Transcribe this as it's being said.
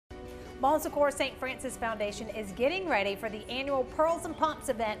Bon Secours St. Francis Foundation is getting ready for the annual Pearls and Pumps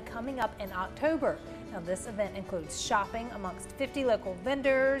event coming up in October. Now, this event includes shopping amongst 50 local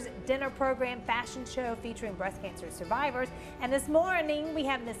vendors, dinner program, fashion show featuring breast cancer survivors, and this morning we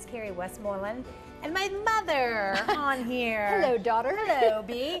have Miss Carrie Westmoreland and my mother on here. Hello, daughter. Hello,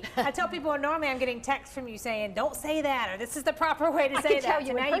 B. I tell people normally I'm getting texts from you saying, don't say that, or this is the proper way to say that.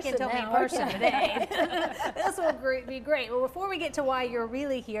 So now you can tell me in person today. This will be great. Well, before we get to why you're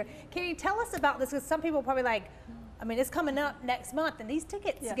really here, Carrie, tell us about this, because some people are probably like, I mean, it's coming up next month, and these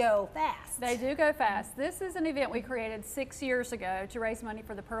tickets go fast. They do go fast. This is an event we created 6 years ago to raise money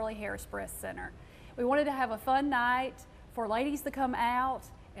for the Pearly Harris Breast Center. We wanted to have a fun night for ladies to come out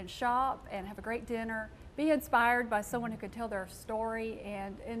and shop and have a great dinner, be inspired by someone who could tell their story,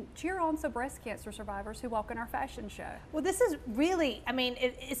 and cheer on some breast cancer survivors who walk in our fashion show. Well, this is really, I mean,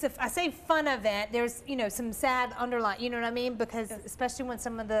 it's I say fun event. There's, you know, some sad underlying, you know what I mean? Because especially when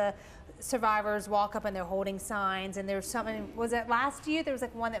some of the survivors walk up and they're holding signs, and there's something, was it last year? There was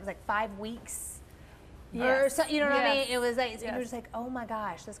like one that was like 5 weeks. Yes. Or so, you know what I mean? It was like, you're just like, oh my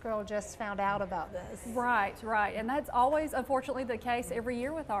gosh, this girl just found out about this. Right, right. And that's always, unfortunately, the case every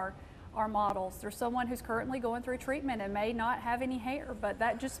year with our models. There's someone who's currently going through treatment and may not have any hair, but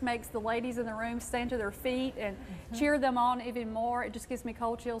that just makes the ladies in the room stand to their feet and cheer them on even more. It just gives me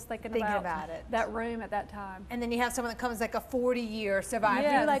cold chills thinking about it. That room at that time. And then you have someone that comes like a 40-year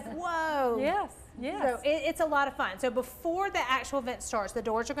survivor. You're like, whoa. Yes. Yes. So it's a lot of fun. So before the actual event starts, the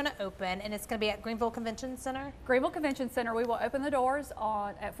doors are going to open, and it's going to be at Greenville Convention Center? Greenville Convention Center. We will open the doors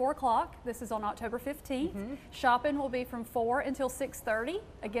at 4 o'clock. This is on October 15th. Shopping will be from 4 until 6:30.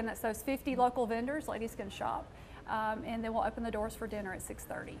 Again, that's those 50 local vendors. Ladies can shop. And then we'll open the doors for dinner at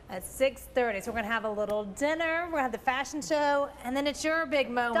 6:30. At 6:30. So we're going to have a little dinner. We're going to have the fashion show, and then it's your big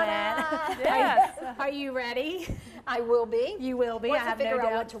moment. Yes. Are you ready? I will be. You will be. Once I have figure no out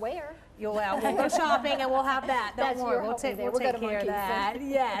doubt. what to wear. We'll go shopping and we'll have that. Don't worry, we'll take care of that.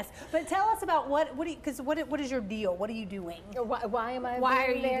 Yes, but tell us about what is your deal? What are you doing? Why am I? Why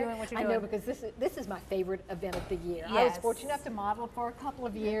are you there? doing what you're doing? doing? I know, because this is my favorite event of the year. Yes. I was fortunate enough to model for a couple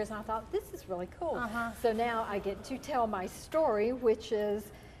of years, and I thought this is really cool. So now I get to tell my story, which is,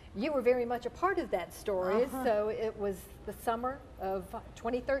 you were very much a part of that story. So it was the summer of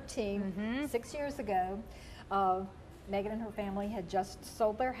 2013, 6 years ago. Megan and her family had just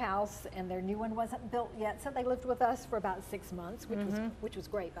sold their house, and their new one wasn't built yet, so they lived with us for about 6 months, which was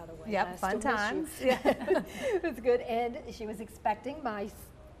great, by the way. Yep, fun times. Yeah. It was good, and she was expecting my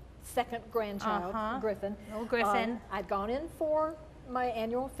second grandchild, Griffin. Little Griffin. I'd gone in for my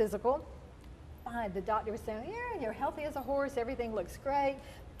annual physical. The doctor was saying, yeah, you're healthy as a horse, everything looks great.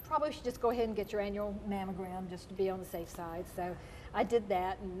 Probably should just go ahead and get your annual mammogram just to be on the safe side. So I did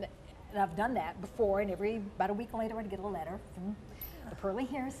that, and I've done that before, and about a week later I'd get a letter from the Pearly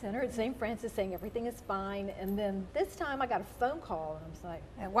Harris Center at St. Francis saying everything is fine. And then this time I got a phone call, and I was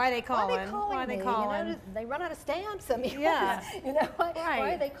like, why are they calling? Why are they calling? You know, they run out of stamps. I mean, you know,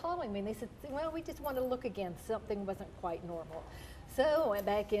 why are they calling me? And they said, well, we just want to look again. Something wasn't quite normal. So I went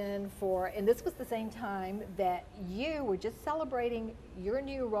back in and this was the same time that you were just celebrating your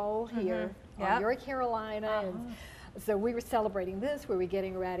new role here on Your Carolina. And so we were celebrating this. We were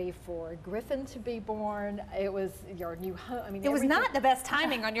getting ready for Griffin to be born. It was your new home. I mean, it was not the best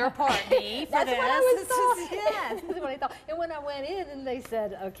timing on your part, Dee, for That's this. what I was thought. Yes. That's what I thought. And when I went in, and they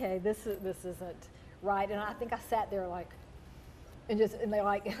said, okay, this isn't right. And I think I sat there like, and they're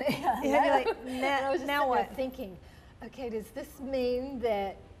like, now I was just what? Thinking, okay, does this mean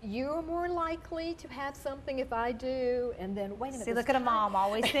that you're more likely to have something if I do? And then, wait a minute. See, look at a mom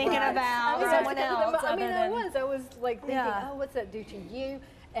always thinking about someone else. I mean, I was like thinking, oh, what's that do to you?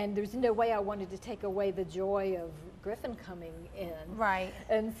 And there's no way I wanted to take away the joy of Griffin coming in. Right.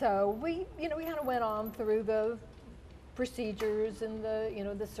 And so we kind of went on through the procedures and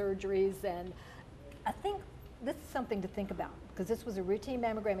the surgeries, and I think this is something to think about, because this was a routine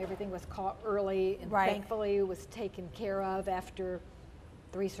mammogram. Everything was caught early, and thankfully was taken care of after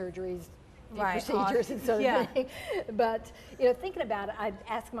 3 surgeries, 8 procedures, and so on. But thinking about it, I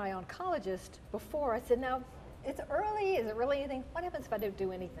asked my oncologist before. I said, "Now, it's early. Is it really anything? What happens if I don't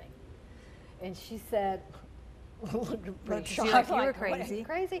do anything?" And she said, pretty shocked, you were crazy.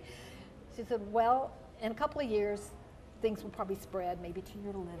 Crazy. She said, "Well, in a couple of years, things will probably spread, maybe to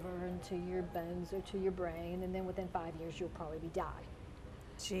your liver and to your bones or to your brain, and then within 5 years you'll probably die."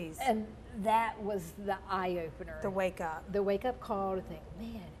 Jeez. And that was the eye opener. The wake up. The wake up call to think,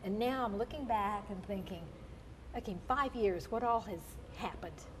 man. And now I'm looking back and thinking, okay, 5 years, what all has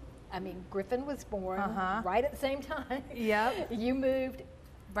happened? I mean, Griffin was born right at the same time. Yep. You moved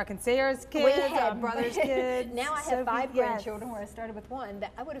Sarah's We kids, our had- brother's kids. Now I have Sophie- 5 yes. grandchildren where I started with 1.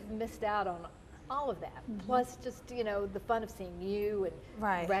 That I would have missed out on all of that. Plus just, you know, the fun of seeing you and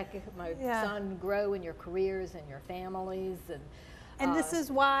Right. my Yeah. son grow in your careers and your families. And this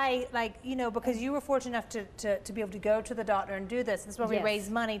is why, like, you know, because you were fortunate enough to be able to go to the doctor and do this. This is why we Yes. raise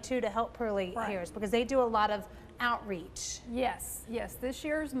money, too, to help Pearly Right. Hairs, because they do a lot of outreach. Yes, yes. This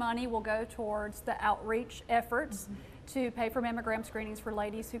year's money will go towards the outreach efforts to pay for mammogram screenings for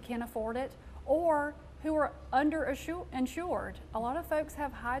ladies who can't afford it or who are insured. A lot of folks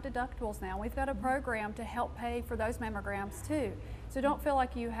have high deductibles now. We've got a program to help pay for those mammograms too. So don't feel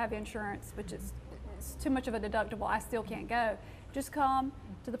like you have insurance, which is it's too much of a deductible. I still can't go. Just come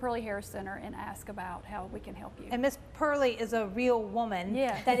to the Pearly Hair Center and ask about how we can help you. And Miss Pearly is a real woman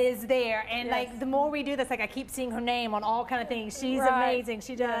Yes. that is there. And Yes. like the more we do this, like I keep seeing her name on all kind of things. She's Right. amazing.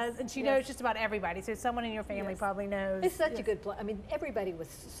 She does, Yes. and she Yes. knows just about everybody. So someone in your family Yes. probably knows. It's such a good place. I mean, everybody was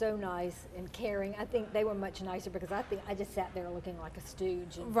so nice and caring. I think they were much nicer because I think I just sat there looking like a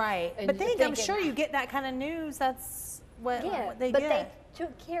stooge. And, Right. and But I'm thinking, sure you get that kind of news. That's what they but get. they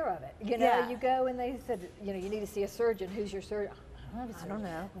took care of it. You know, Yeah. you go and they said, you know, you need to see a surgeon. Who's your surgeon? I don't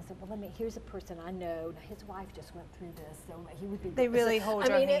know. I said, well, here's a person I know. Now, his wife just went through this, so he would be. They really hold I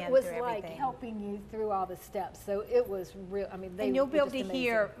your mean, hand it was through like everything. helping you through all the steps. So it was real. I mean, they And you'll were be able just to amazing.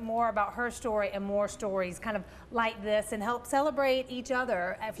 hear more about her story and more stories kind of like this and help celebrate each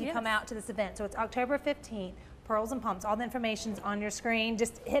other if you come Yes. out to this event. So it's October 15th, Pearls and Pumps. All the information's on your screen.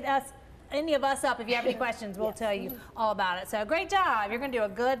 Just hit us, any of us up if you have any questions. We'll tell you all about it. So great job. You're going to do a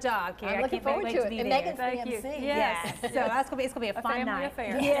good job, Carrie. I'm I looking can't forward wait to it. be And there. Megan's the Thank you. MC. Yes. Yes. So it's gonna be a fun family night.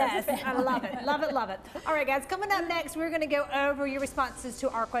 affair. Yes, I love it, love it, love it. All right, guys, coming up next, we're gonna go over your responses to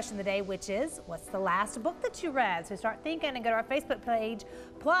our question of the day, which is, what's the last book that you read? So start thinking and go to our Facebook page.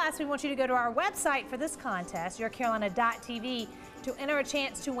 Plus, we want you to go to our website for this contest, yourcarolina.tv, to enter a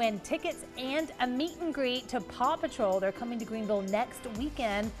chance to win tickets and a meet and greet to Paw Patrol. They're coming to Greenville next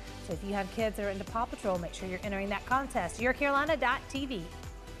weekend. So if you have kids that are into Paw Patrol, make sure you're entering that contest. Yourcarolina.tv.